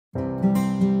How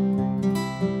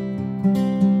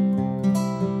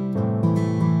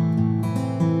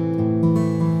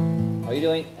are you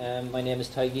doing? My name is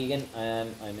Tadhg Egan.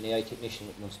 I'm an AI technician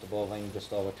with Buttevant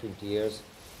just over 20 years.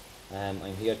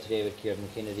 I'm here today with Kieran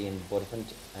Kennedy in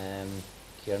Buttevant.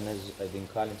 I've been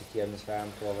calling to Kieran's farm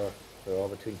for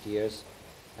over 20 years.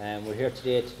 We're here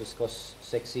today to discuss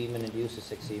sex semen and the use of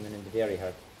sex semen in the dairy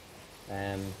herd.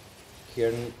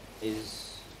 Kieran is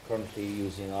currently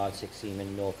using all sex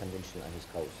semen, no conventional, on his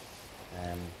cows.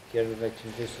 Kieran, would you like to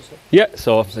introduce yourself? Yeah,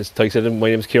 so as Tadhg said, my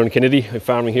name is Kieran Kennedy. I'm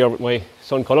farming here with my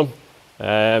son Colm,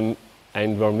 and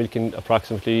we're milking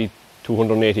approximately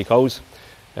 280 cows.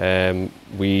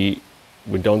 We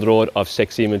went down the road of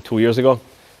sex semen 2 years ago,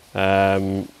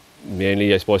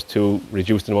 mainly I suppose to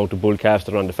reduce the amount of bull calves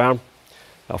that are on the farm,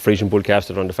 or Frisian bull calves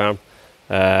that are on the farm,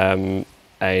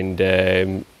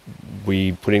 and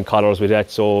we put in collars with that,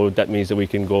 so that means that we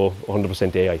can go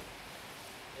 100% AI.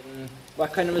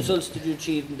 What kind of results did you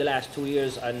achieve in the last 2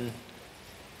 years on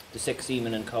the sex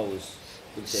semen and cows?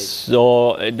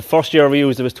 So the first year we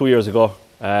used it was 2 years ago.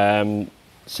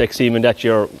 Sex semen that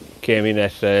year came in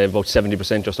at about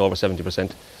 70%, just over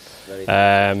 70%. Very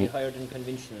higher than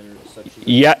conventional?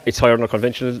 Yeah, it's higher than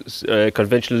conventional.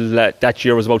 Conventional that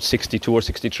year was about 62 or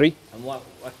 63. And what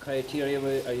criteria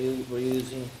were you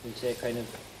using? We'd say kind of.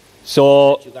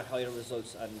 So you got higher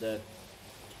results and.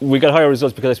 We got higher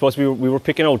results because I suppose we were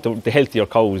picking out the healthier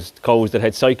cows that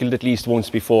had cycled at least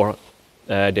once before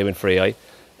they went for AI,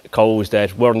 cows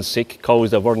that weren't sick,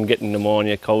 cows that weren't getting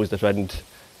pneumonia, cows that hadn't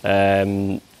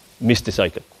missed the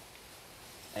cycle.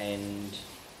 And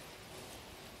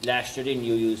last year then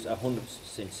you used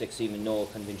 100% sex semen, no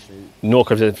conventional? No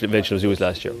conventional was used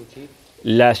last year.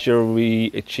 Last year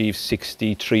we achieved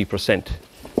 63%,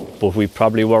 but we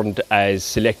probably weren't as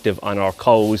selective on our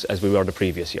cows as we were the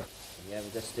previous year. Yeah,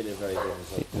 but that's still a very good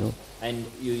result. Yeah. And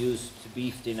you used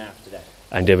beef then after that?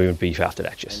 And then we went beef after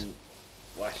that, yes. And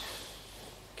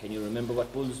can you remember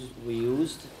what bulls we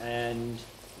used, and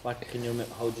how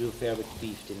do you fare with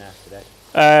beef then after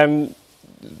that?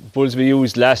 Bulls we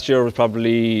used last year was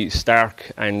probably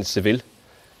Stark and Seville.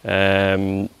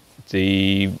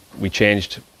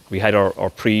 We had our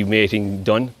pre-mating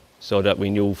done so that we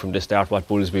knew from the start what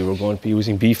bulls we were going to be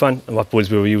using beef on and what bulls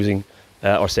we were using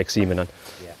our sex semen on.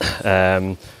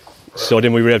 Yeah. So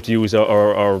then we were able to use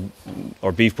our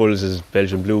beef bulls as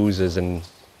Belgian Blues and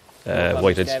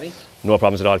Whiteheads. No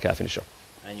problems at all calving this year.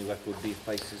 And you got good beef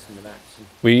prices in the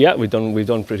market? We've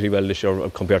done pretty well this year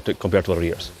compared to other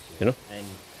years. You know. And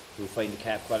you find the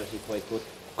calf quality quite good?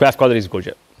 Calf quality is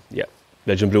good, yeah.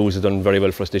 Belgian Blues have done very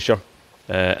well for us this year,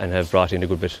 and have brought in a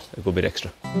good bit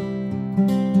extra.